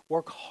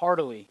 work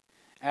heartily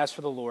as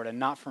for the Lord and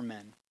not for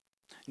men,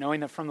 knowing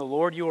that from the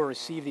Lord you will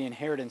receive the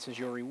inheritance as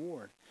your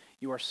reward.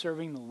 You are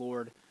serving the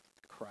Lord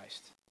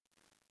Christ.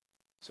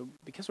 So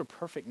because we're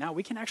perfect now,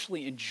 we can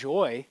actually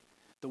enjoy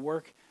the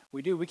work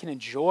we do. We can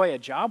enjoy a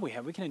job we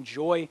have. We can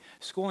enjoy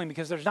schooling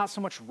because there's not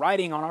so much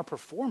riding on our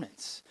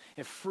performance.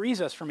 It frees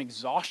us from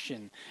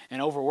exhaustion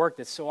and overwork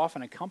that's so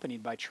often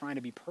accompanied by trying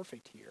to be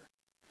perfect here.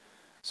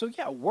 So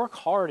yeah, work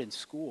hard in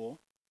school,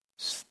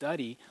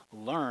 study,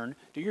 learn,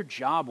 do your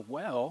job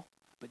well,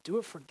 but do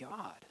it for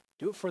God.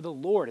 Do it for the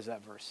Lord, as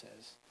that verse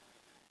says.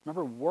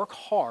 Remember, work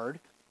hard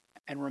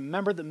and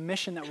remember the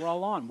mission that we're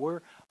all on.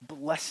 We're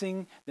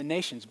blessing the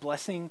nations,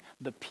 blessing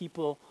the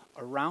people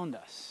around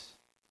us.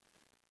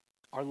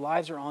 Our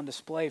lives are on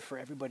display for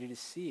everybody to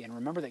see. And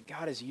remember that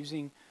God is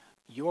using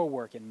your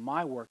work and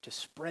my work to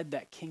spread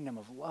that kingdom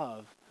of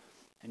love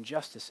and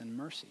justice and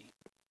mercy.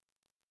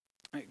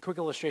 A quick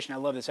illustration, I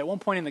love this. At one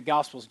point in the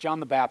Gospels, John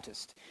the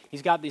Baptist,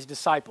 he's got these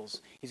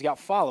disciples, he's got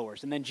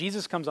followers, and then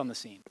Jesus comes on the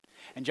scene.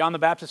 And John the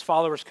Baptist's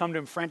followers come to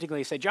him frantically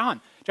and say, John,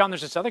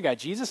 there's this other guy,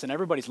 Jesus, and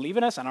everybody's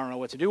leaving us. I don't know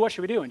what to do. What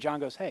should we do? And John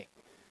goes, hey,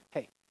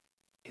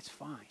 it's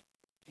fine.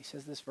 He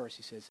says this verse,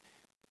 he says,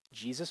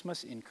 Jesus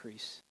must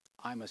increase,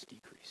 I must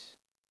decrease.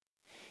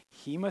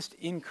 He must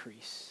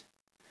increase,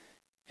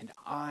 and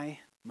I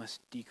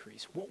must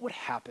decrease. What would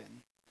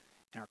happen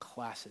in our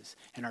classes,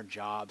 in our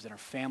jobs, in our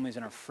families,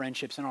 in our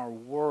friendships, in our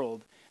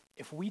world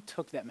if we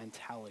took that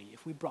mentality,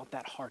 if we brought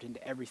that heart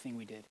into everything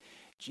we did?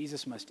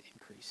 Jesus must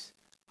increase,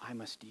 I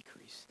must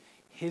decrease.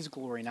 His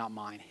glory, not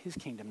mine. His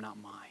kingdom, not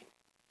mine.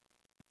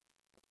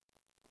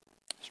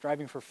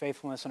 Striving for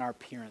faithfulness in our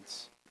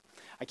appearance.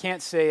 I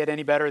can't say it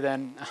any better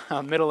than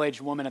a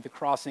middle-aged woman at the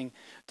crossing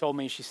told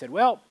me. She said,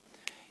 well,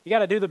 you got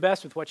to do the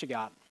best with what you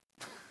got.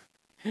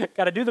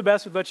 Got to do the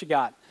best with what you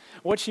got.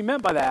 What she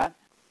meant by that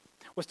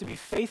was to be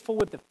faithful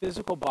with the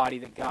physical body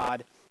that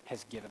God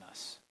has given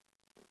us.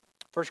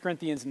 1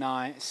 Corinthians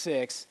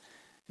 6,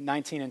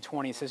 19 and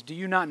 20 says, do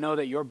you not know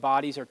that your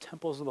bodies are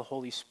temples of the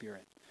Holy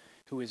Spirit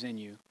who is in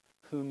you,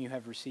 whom you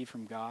have received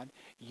from God?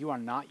 You are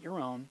not your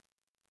own.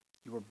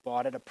 You were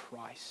bought at a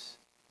price.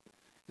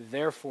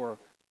 Therefore,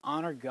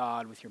 honor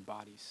God with your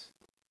bodies.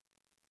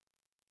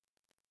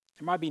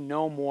 There might be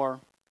no more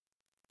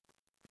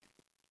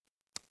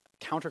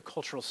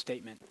countercultural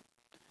statement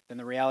than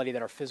the reality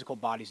that our physical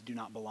bodies do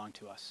not belong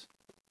to us.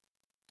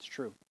 It's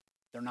true.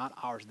 They're not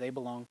ours. They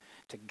belong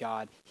to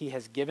God. He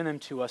has given them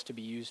to us to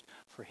be used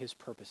for His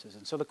purposes.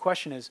 And so the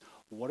question is,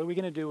 what are we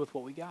going to do with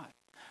what we got?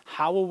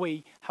 How will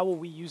we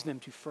use them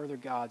to further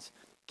God's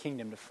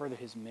kingdom, to further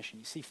His mission?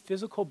 You see,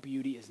 physical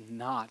beauty is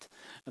not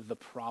the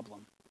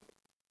problem.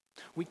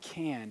 We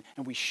can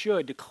and we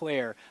should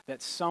declare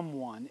that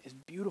someone is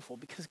beautiful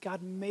because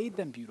God made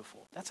them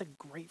beautiful. That's a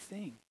great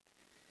thing.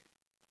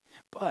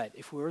 But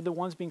if we're the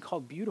ones being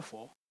called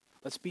beautiful,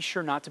 let's be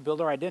sure not to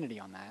build our identity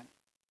on that.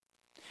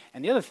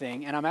 And the other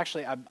thing, and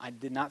I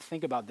did not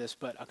think about this,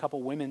 but a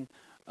couple women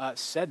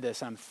said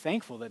this, and I'm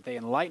thankful that they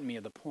enlightened me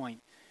of the point.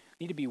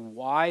 We need to be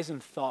wise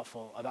and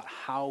thoughtful about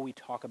how we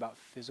talk about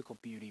physical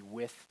beauty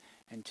with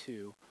and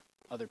to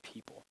other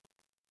people.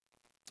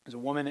 There's a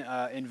woman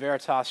in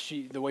Veritas,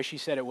 the way she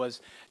said it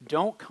was,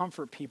 don't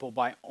comfort people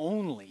by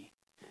only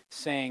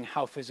saying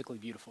how physically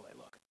beautiful they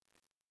look.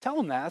 Tell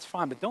them that's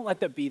fine, but don't let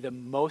that be the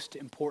most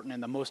important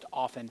and the most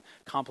often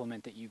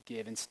compliment that you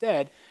give.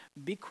 Instead,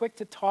 be quick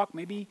to talk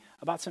maybe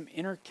about some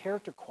inner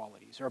character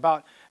qualities or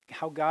about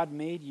how God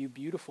made you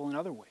beautiful in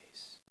other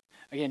ways.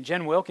 Again,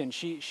 Jen Wilkins,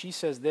 she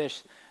says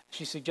this.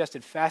 She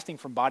suggested fasting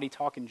from body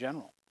talk in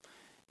general.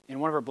 In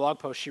one of her blog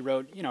posts, she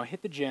wrote,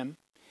 hit the gym,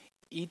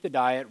 eat the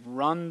diet,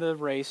 run the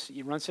race,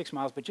 you run 6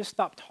 miles, but just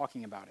stop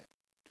talking about it.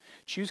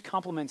 Choose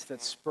compliments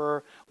that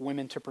spur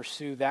women to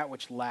pursue that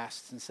which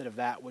lasts instead of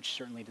that which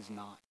certainly does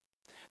not.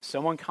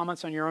 Someone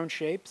comments on your own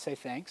shape, say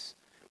thanks,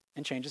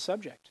 and change the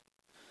subject.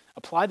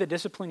 Apply the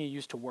discipline you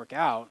use to work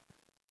out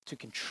to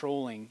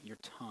controlling your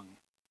tongue.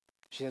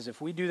 She says,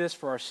 if we do this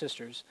for our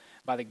sisters,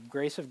 by the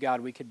grace of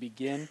God, we could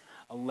begin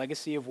a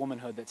legacy of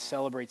womanhood that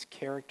celebrates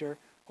character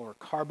over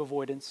carb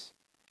avoidance,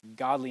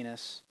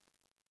 godliness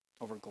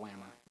over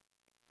glamour.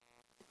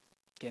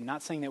 Again,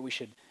 not saying that we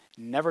should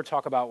never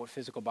talk about what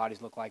physical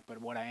bodies look like, but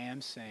what I am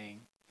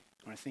saying,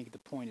 and I think the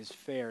point is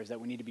fair, is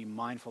that we need to be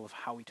mindful of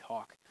how we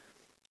talk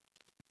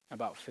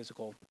about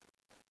physical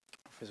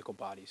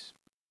bodies.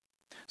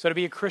 So to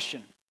be a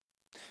Christian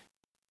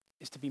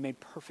is to be made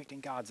perfect in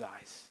God's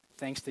eyes,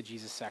 thanks to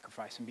Jesus'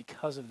 sacrifice. And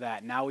because of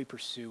that, now we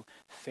pursue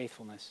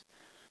faithfulness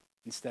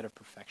instead of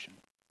perfection.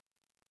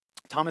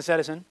 Thomas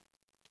Edison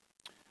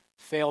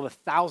failed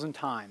 1,000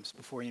 times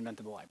before he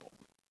invented the light bulb.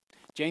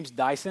 James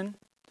Dyson,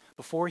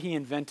 before he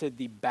invented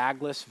the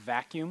bagless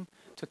vacuum,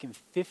 took him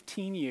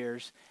 15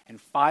 years and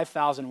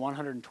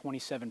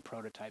 5,127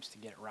 prototypes to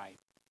get it right.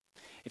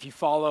 If you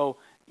follow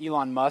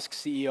Elon Musk,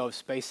 CEO of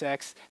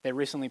SpaceX, they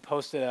recently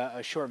posted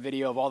a short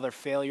video of all their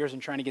failures in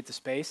trying to get to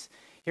space.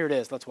 Here it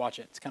is. Let's watch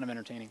it. It's kind of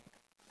entertaining.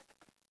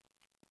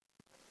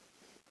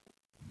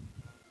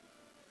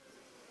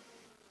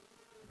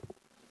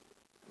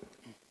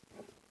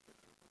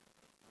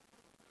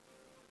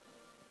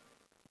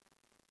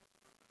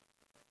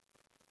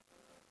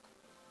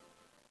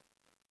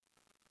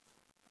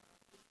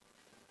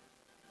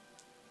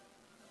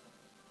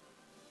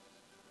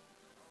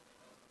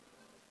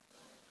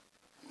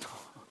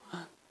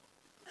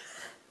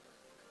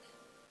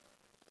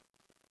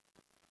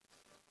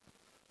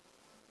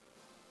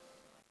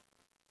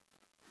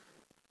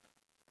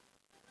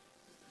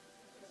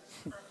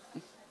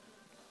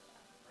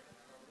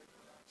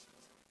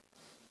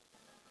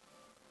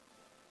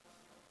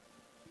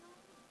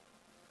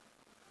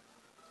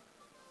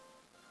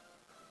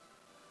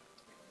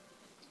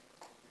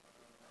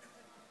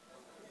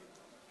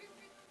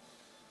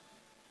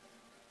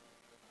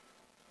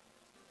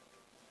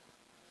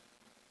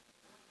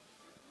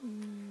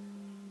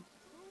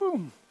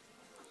 Boom.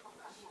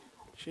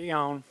 She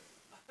on.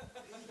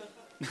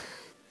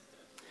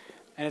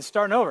 And it's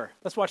starting over.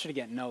 Let's watch it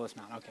again. No, let's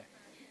not. Okay.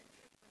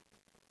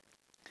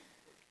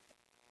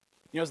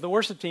 As the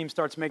worship team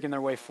starts making their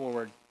way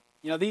forward,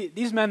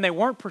 these men, they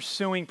weren't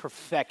pursuing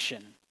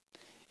perfection.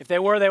 If they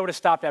were, they would have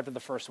stopped after the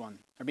first one.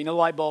 There'd be no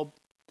light bulb.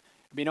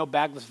 There'd be no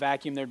bagless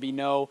vacuum. There'd be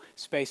no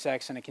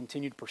SpaceX and a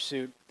continued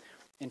pursuit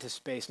into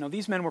space. No,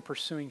 these men were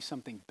pursuing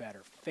something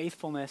better.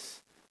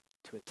 Faithfulness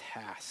to a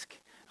task,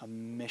 a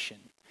mission.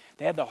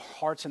 They had their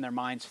hearts and their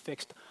minds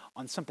fixed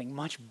on something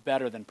much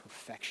better than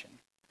perfection.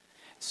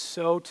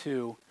 So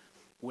too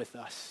with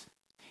us.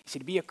 You see,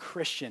 to be a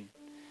Christian,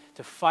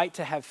 to fight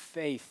to have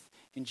faith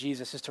in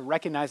Jesus is to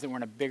recognize that we're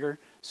in a bigger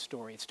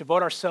story. It's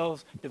devote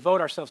ourselves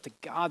to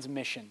God's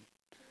mission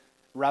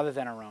rather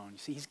than our own. You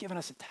see, he's given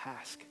us a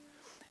task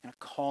and a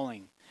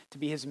calling to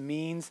be his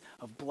means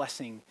of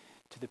blessing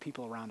to the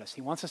people around us.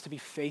 He wants us to be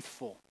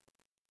faithful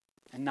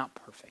and not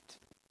perfect.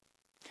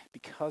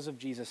 Because of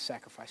Jesus'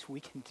 sacrifice, we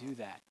can do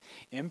that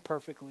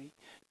imperfectly,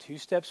 2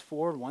 steps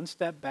forward, 1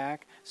 step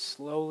back,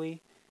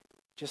 slowly,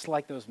 just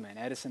like those men,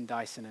 Edison,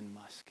 Dyson, and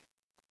Musk.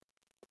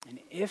 And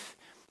if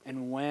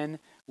and when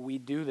we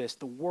do this,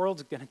 the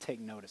world's going to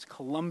take notice.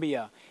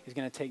 Columbia is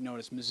going to take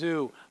notice.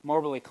 Mizzou,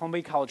 Moberly,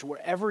 Columbia College,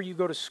 wherever you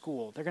go to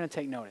school, they're going to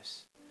take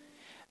notice.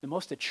 The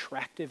most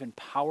attractive and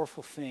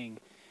powerful thing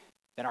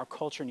that our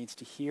culture needs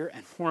to hear,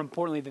 and more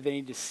importantly, that they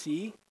need to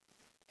see,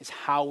 is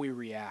how we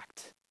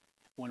react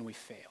when we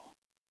fail.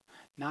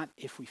 Not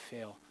if we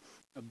fail,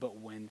 but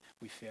when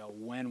we fail,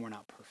 when we're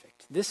not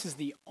perfect. This is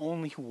the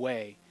only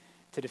way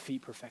to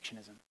defeat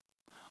perfectionism.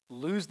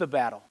 Lose the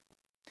battle.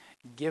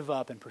 Give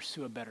up and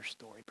pursue a better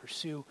story.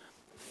 Pursue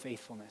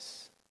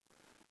faithfulness.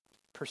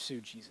 Pursue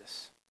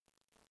Jesus.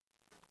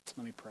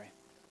 Let me pray.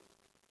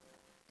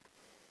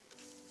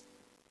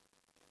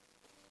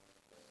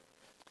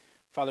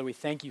 Father, we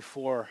thank you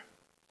for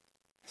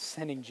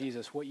sending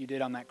Jesus. What you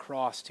did on that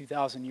cross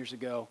 2,000 years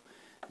ago,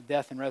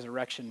 death and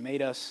resurrection,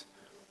 made us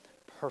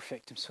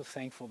perfect. I'm so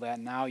thankful that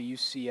now you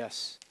see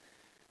us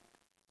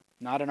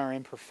not in our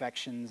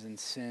imperfections and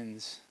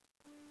sins,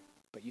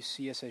 but you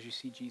see us as you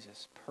see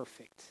Jesus,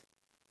 perfect,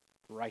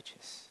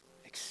 righteous,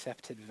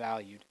 accepted,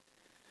 valued.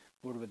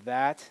 Lord, with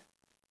that,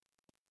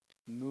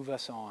 move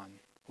us on.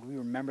 Would we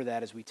remember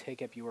that as we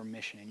take up your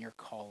mission and your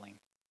calling?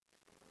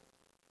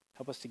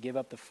 Help us to give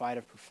up the fight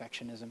of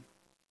perfectionism.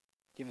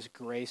 Give us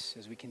grace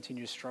as we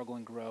continue to struggle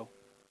and grow.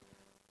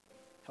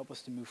 Help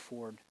us to move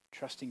forward,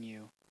 trusting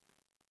you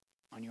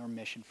on your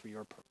mission for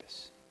your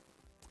purpose.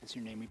 It's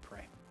in your name we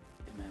pray.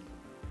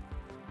 Amen.